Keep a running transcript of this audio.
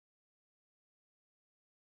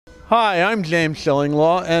Hi, I'm James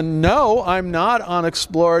Shillinglaw, and no, I'm not on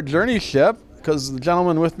Explora Journey ship, because the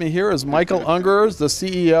gentleman with me here is Michael Ungerers, the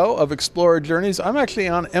CEO of Explora Journeys. I'm actually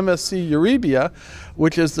on MSC Eurybia,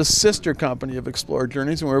 which is the sister company of Explora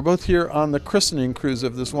Journeys, and we're both here on the christening cruise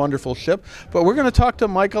of this wonderful ship. But we're going to talk to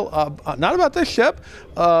Michael, not about this ship,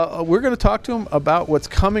 we're going to talk to him about what's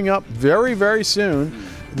coming up very, very soon,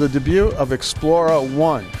 the debut of Explora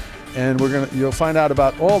 1. And you'll find out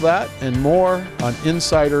about all that and more on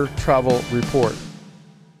Insider Travel Report.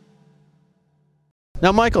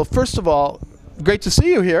 Now, Michael, first of all, great to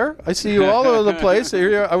see you here. I see you all over the place.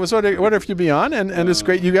 I was wondering if you'd be on, and it's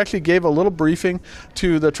great. You actually gave a little briefing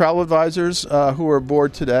to the travel advisors who are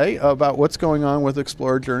aboard today about what's going on with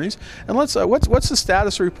Explora Journeys. And what's the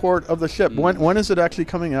status report of the ship? When is it actually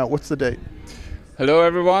coming out? What's the date? Hello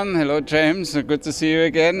everyone, hello James, good to see you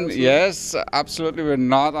again. Absolutely. Yes, absolutely, we're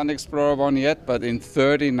not on Explorer 1 yet, but in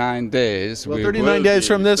 39 days. Well, 39 days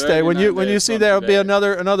from this day. When you see there will be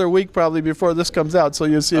another week probably before this comes out, so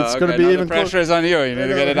you'll see it's going to be even closer. The pressure is on you, you need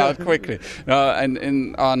to get it out quickly.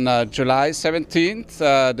 On July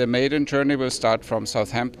 17th, the maiden journey will start from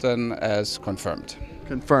Southampton as confirmed.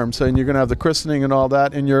 Confirmed. So you're going to have the christening and all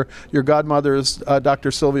that, and your godmother is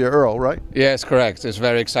Dr. Sylvia Earle, right? Yes, correct. It's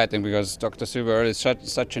very exciting because Dr. Sylvia Earle is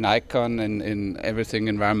such an icon in everything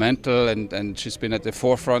environmental, and she's been at the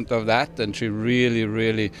forefront of that, and she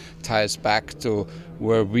really ties back to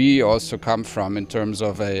where we also come from in terms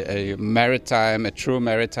of a true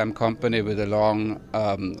maritime company with a long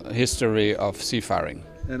history of seafaring.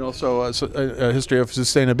 And also a history of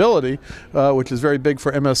sustainability, which is very big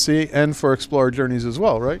for MSC and for Explora Journeys as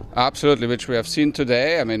well, right? Absolutely, which we have seen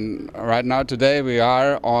today. I mean, right now today we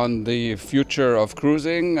are on the future of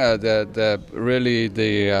cruising, the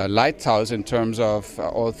lighthouse in terms of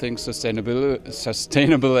all things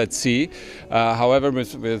sustainable at sea. However,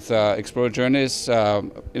 with Explora Journeys, our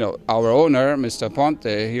owner, Mr.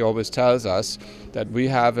 Ponte, he always tells us that we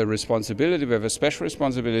have a responsibility, we have a special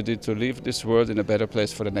responsibility to leave this world in a better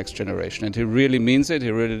place for the next generation. And he really means it,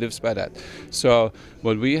 he really lives by that. So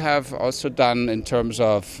what we have also done in terms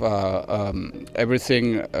of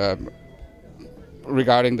everything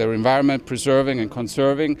regarding the environment, preserving and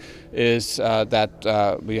conserving, is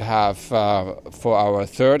that we have for our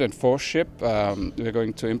third and fourth ship, we're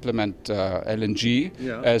going to implement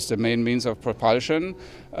LNG as the main means of propulsion,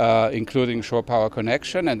 including shore power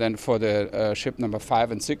connection, and then for the ship number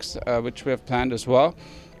 5 and 6, which we have planned as well,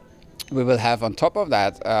 we will have on top of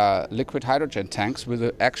that liquid hydrogen tanks with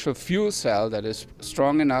an actual fuel cell that is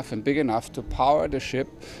strong enough and big enough to power the ship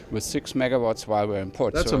with 6 megawatts while we're in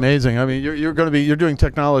port. That's amazing. I mean, you're doing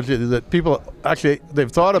technology that people actually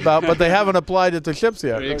they've thought about, but they haven't applied it to ships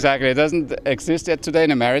yet. Exactly. It doesn't exist yet today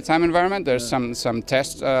in a maritime environment. There's some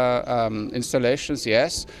test installations,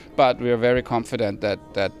 yes, but we are very confident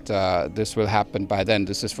that this will happen by then.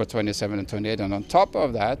 This is for 27 and 28, and on top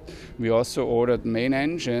of that, we also ordered main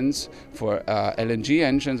engines for LNG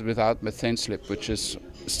engines without methane slip, which is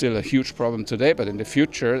still a huge problem today, but in the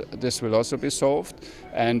future this will also be solved,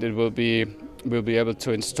 and we'll be able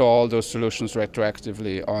to install those solutions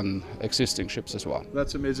retroactively on existing ships as well.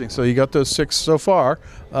 That's amazing. So you got those 6 so far,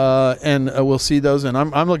 and we'll see those. And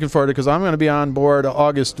I'm looking forward to it because I'm going to be on board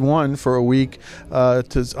August 1 for a week on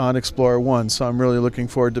Explora 1. So I'm really looking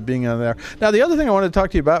forward to being on there. Now, the other thing I wanted to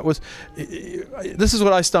talk to you about was, this is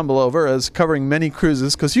what I stumble over as covering many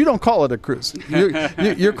cruises, because you don't call it a cruise.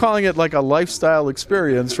 You're calling it like a lifestyle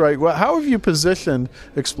experience, right? Well, how have you positioned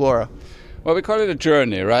Explora? Well, we call it a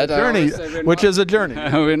journey, right? A journey, which is a journey.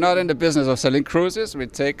 We're not in the business of selling cruises. We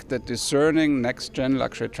take the discerning next-gen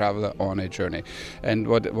luxury traveler on a journey. And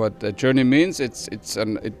what a journey means,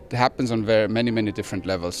 it happens on many different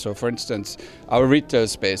levels. So, for instance, our retail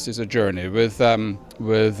space is a journey with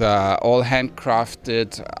all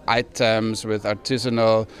handcrafted items, with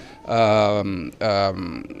artisanal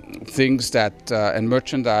things that and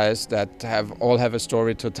merchandise that all have a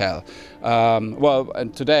story to tell.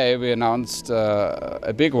 And today we announced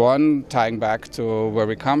a big one tying back to where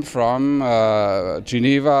we come from,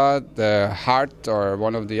 Geneva, the heart or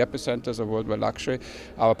one of the epicenters of worldwide luxury,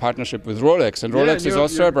 our partnership with Rolex. And Rolex is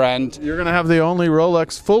also a brand. You're going to have the only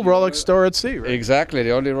full Rolex store at sea, right? Exactly,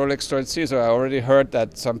 the only Rolex store at sea. So I already heard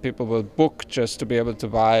that some people will book just to be able to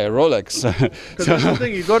buy a Rolex. Because that's the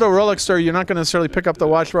thing, you go to a Rolex store, you're not going to necessarily pick up the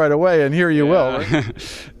watch right away, and here you will, right?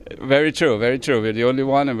 Very true, very true. We're the only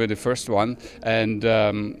one and we're the first one. And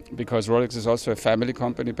because Rolex is also a family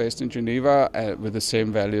company based in Geneva with the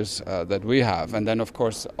same values that we have. And then, of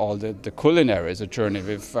course, all the culinary is a journey.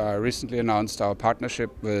 We've recently announced our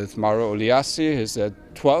partnership with Mauro Oliassi. He's the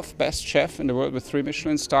 12th best chef in the world with 3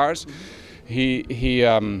 Michelin stars. He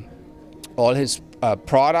all his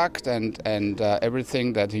product and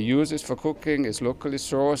everything that he uses for cooking is locally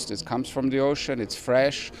sourced. It comes from the ocean. It's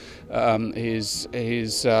fresh. He's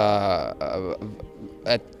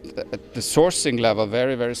at the sourcing level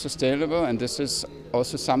very, very sustainable, and this is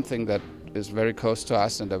also something that is very close to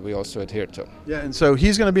us and that we also adhere to. Yeah, and so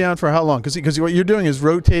he's going to be on for how long? Because what you're doing is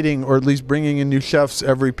rotating, or at least bringing in new chefs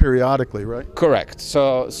every periodically, right? Correct.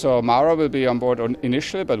 So Mauro will be on board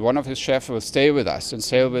initially, but one of his chefs will stay with us and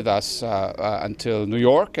sail with us until New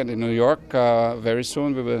York. And in New York, very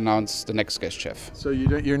soon we will announce the next guest chef. So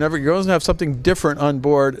you're going to have something different on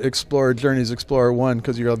board Explora Journeys, Explora One,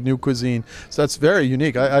 because you have new cuisine. So that's very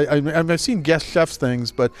unique. I've seen guest chefs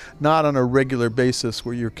things, but not on a regular basis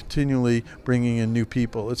where you're continually bringing in new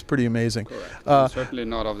people. It's pretty amazing. Certainly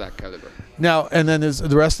not of that caliber. Now, and then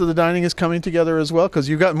the rest of the dining is coming together as well, because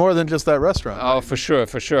you've got more than just that restaurant. Oh, right? for sure.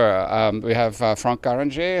 We have Franck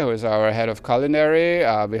Garanger, who is our head of culinary.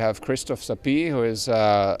 We have Christophe Sapi, who is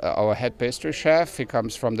our head pastry chef. He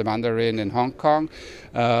comes from the Mandarin in Hong Kong.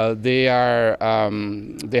 They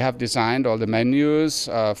have designed all the menus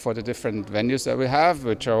for the different venues that we have,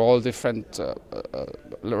 which are all different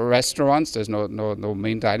restaurants. There's no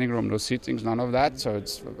main dining room, no seatings, none of that. So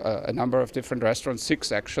it's a number of different restaurants,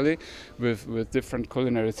 6 actually, with different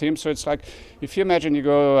culinary themes. So it's like, if you imagine you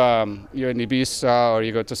go, you're in Ibiza or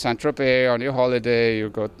you go to Saint-Tropez on your holiday, you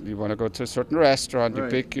want to go to a certain restaurant, you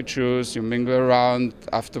pick, you choose, you mingle around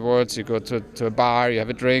afterwards, you go to a bar, you have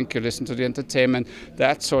a drink, you listen to the entertainment.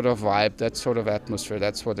 That sort of vibe, that sort of atmosphere,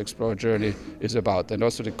 that's what Explora Journey is about. And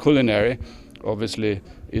also the culinary, obviously,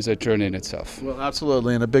 is a journey in itself. Well,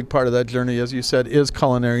 absolutely, and a big part of that journey, as you said, is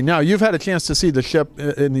culinary. Now, you've had a chance to see the ship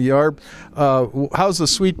in the yard. How's the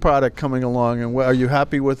sweet product coming along, and are you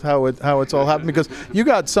happy with how it's all happening? Because you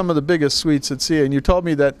got some of the biggest sweets at sea, and you told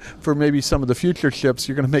me that for maybe some of the future ships,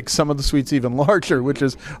 you're going to make some of the sweets even larger, which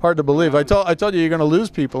is hard to believe. I told you you're going to lose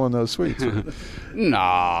people in those sweets.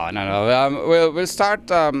 No. We'll start.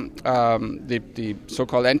 The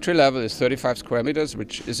so-called entry level is 35 square meters,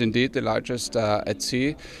 which is indeed the largest at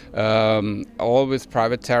sea. All with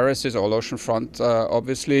private terraces, all oceanfront,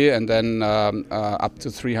 obviously, and then up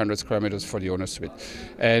to 300 square meters for the owner suite.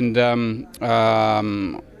 And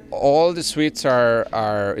all the suites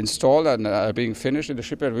are installed and are being finished in the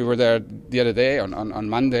shipyard. We were there the other day on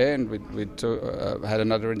Monday, and we had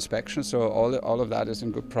another inspection. So all of that is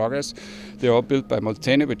in good progress. They're all built by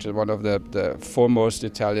Molteni, which is one of the foremost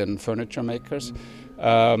Italian furniture makers.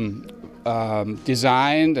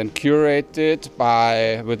 Designed and curated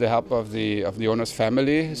with the help of the owner's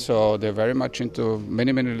family. So they're very much into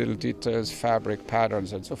many little details, fabric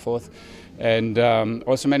patterns, and so forth. And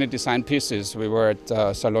also many design pieces. We were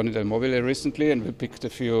at Salone del Mobile recently, and we picked a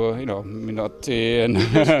few, Minotti and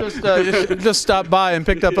just stopped by and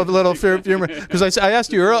picked up a little few. Because I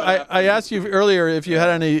asked you earlier if you had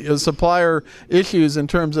any supplier issues in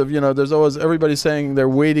terms of, there's always everybody saying they're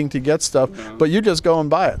waiting to get stuff, but you just go and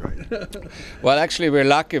buy it, right? Well, actually, we're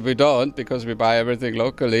lucky we don't, because we buy everything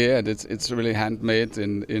locally, and it's really handmade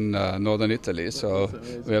in northern Italy. So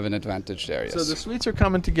we have an advantage there. Yes. So the suites are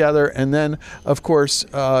coming together, and then, of course,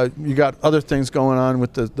 you got other things going on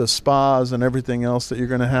with the spas and everything else that you're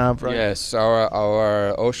going to have, right? Yes,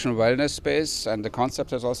 our ocean wellness space, and the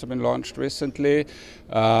concept has also been launched recently.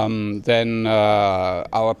 Then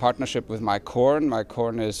our partnership with Mike Horn. Mike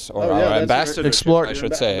Horn is our ambassadorship, I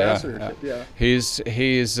should say. Yeah.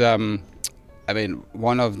 He's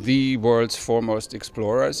one of the world's foremost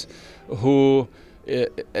explorers,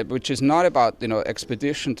 which is not about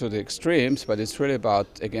expedition to the extremes, but it's really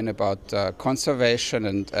about conservation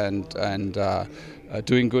and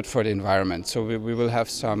doing good for the environment. So we will have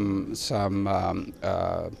some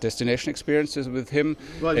destination experiences with him.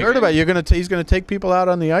 Well, I heard about you. He's going to take people out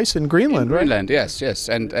on the ice in Greenland, right? Greenland, yes,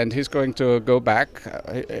 and he's going to go back.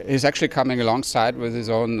 He's actually coming alongside with his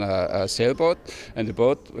own sailboat, and the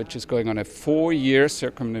boat, which is going on a 4-year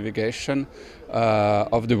circumnavigation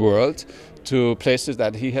of the world to places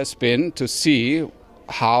that he has been to see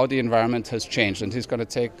how the environment has changed. And he's going to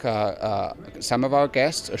take some of our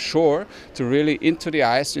guests ashore to really into the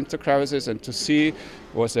ice, into crevices, and to see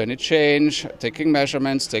was there any change, taking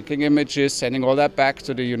measurements, taking images, sending all that back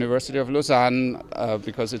to the University of Lausanne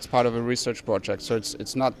because it's part of a research project. So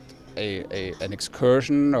it's not an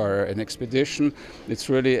excursion or an expedition. It's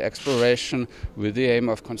really exploration with the aim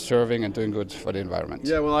of conserving and doing good for the environment.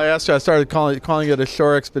 Yeah, well, I asked you, I started calling it a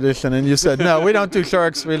shore expedition, and you said, no, we don't do shore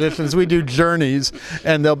expeditions, we do journeys,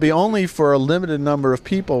 and they'll be only for a limited number of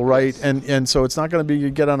people, right? And so it's not going to be you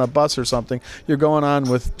get on a bus or something. You're going on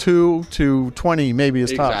with 2 to 20 maybe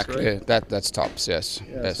is tops, exactly. Right? That's tops, yes.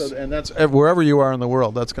 Yeah, yes. So, and that's wherever you are in the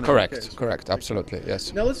world, that's going to correct, be the case. Correct, absolutely,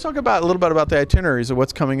 yes. Now let's talk a little bit about the itineraries of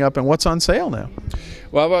what's coming up and what's on sale now.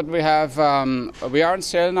 Well, what we have, we are on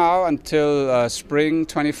sale now until spring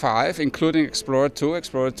 25, including Explora 2.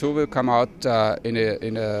 Explora 2 will come out in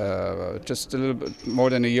just a little bit more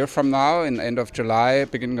than a year from now, in end of July,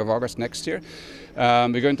 beginning of August next year.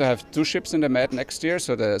 We're going to have 2 ships in the Med next year,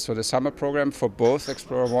 so the summer program for both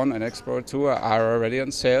Explora 1 and Explora 2 are already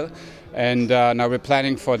on sale. And now we're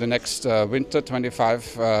planning for the next winter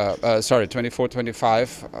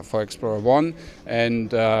 24-25 for Explora 1,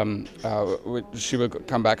 and she will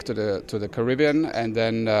come back to the Caribbean, and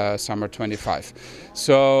then summer 25.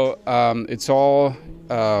 So it's all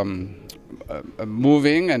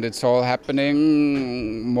moving, and it's all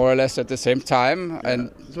happening more or less at the same time. Yeah.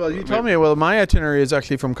 And well, you told me, well, my itinerary is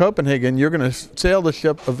actually from Copenhagen. You're going to sail the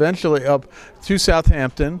ship eventually up to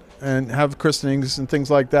Southampton and have christenings and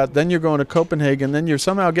things like that. Then you're going to Copenhagen. Then you're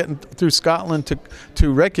somehow getting through Scotland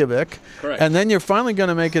to Reykjavik. Correct. And then you're finally going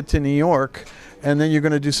to make it to New York. And then you're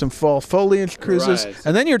going to do some fall foliage cruises, right.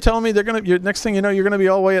 And then you're telling me next thing you know, you're going to be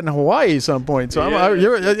all the way in Hawaii at some point. So I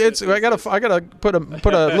gotta put a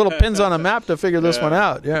little pins on a map to figure this one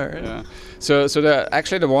out. Yeah. Right. Yeah. So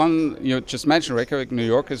the one you just mentioned, Reykjavik, New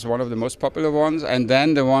York, is one of the most popular ones, and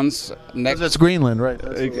then the ones next. That's Greenland, right?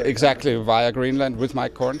 Exactly, via Greenland with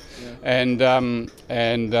Mike Korn, yeah.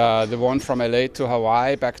 and the one from LA to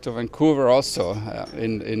Hawaii back to Vancouver also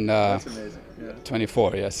in. That's amazing.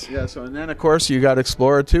 24, yes. Yeah, so and then of course you got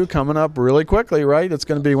Explora 2 coming up really quickly, right? It's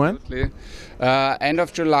going to be when? End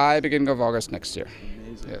of July, beginning of August next year.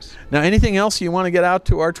 Yes. Now, anything else you want to get out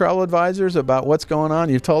to our travel advisors about what's going on?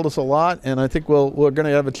 You've told us a lot, and I think we're going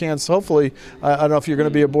to have a chance. Hopefully, I don't know if you're going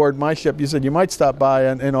to be aboard my ship. You said you might stop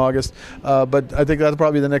by in August, but I think that's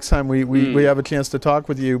probably the next time we have a chance to talk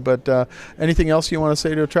with you. But anything else you want to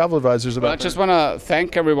say to travel advisors about? Well, I just want to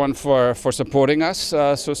thank everyone for supporting us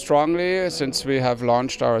so strongly since we have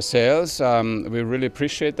launched our sales. We really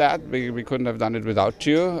appreciate that. We couldn't have done it without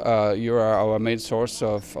you. You are our main source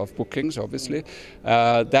of bookings, obviously.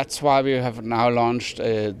 That's why we have now launched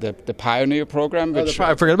the Pioneer program, which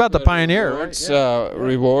I forget about the Pioneer.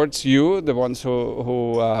 Rewards you, the ones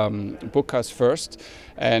who book us first,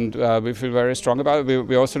 and we feel very strong about it.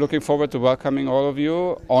 We're also looking forward to welcoming all of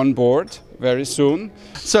you on board very soon.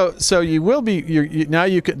 So you will be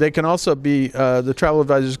they can also be the travel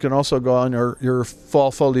advisors can also go on your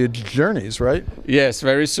fall foliage journeys, right? Yes,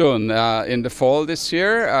 very soon in the fall this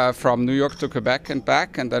year from New York to Quebec and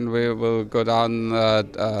back, and then we will go down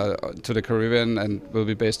to the Caribbean, and we'll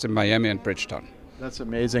be based in Miami and Bridgetown. That's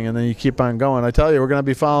amazing, and then you keep on going. I tell you, we're going to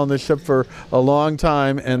be following this ship for a long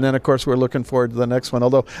time, and then, of course, we're looking forward to the next one.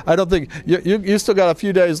 Although I don't think you still got a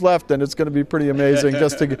few days left, and it's going to be pretty amazing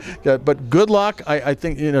just to get. But good luck. I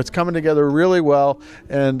think it's coming together really well,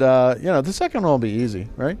 and the second one will be easy,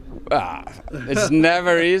 right? It's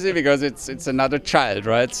never easy because it's another child,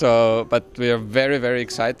 right? So, but we are very, very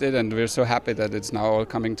excited, and we're so happy that it's now all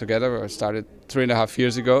coming together. We started 3.5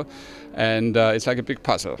 years ago. And it's like a big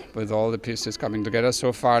puzzle with all the pieces coming together.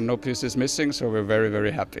 So far, no piece is missing, so we're very,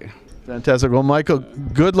 very happy. Fantastic. Well, Michael,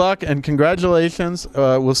 good luck and congratulations.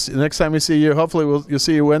 We'll see, next time we see you, hopefully you'll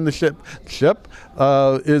see you when the ship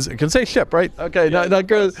is. I can say ship, right? Okay, yeah, not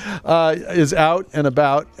good. Is out and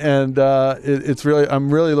about, and it's really.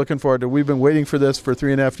 I'm really looking forward to. We've been waiting for this for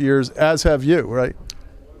 3.5 years, as have you, right?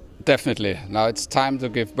 Definitely. Now it's time to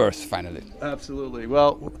give birth finally. Absolutely.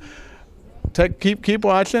 Well. Keep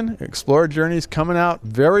watching. Explora Journeys coming out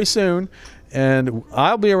very soon, and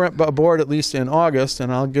I'll be aboard at least in August,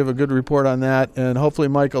 and I'll give a good report on that. And hopefully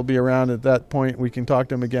Mike will be around at that point. We can talk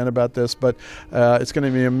to him again about this. But it's going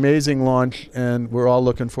to be an amazing launch, and we're all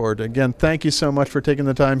looking forward to it. Again, thank you so much for taking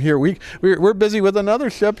the time here. We're busy with another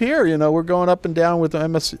ship here. We're going up and down with the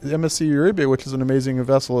MSC Eurybia, which is an amazing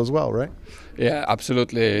vessel as well, right? Yeah,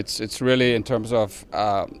 absolutely. It's really, in terms of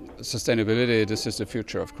sustainability, this is the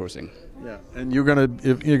future of cruising. Yeah, and you're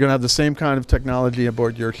gonna have the same kind of technology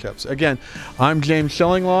aboard your ships. Again, I'm James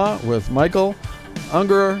Schillinglaw with Michael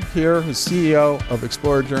Ungerer here, who's CEO of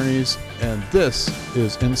Explora Journeys, and this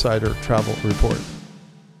is Insider Travel Report.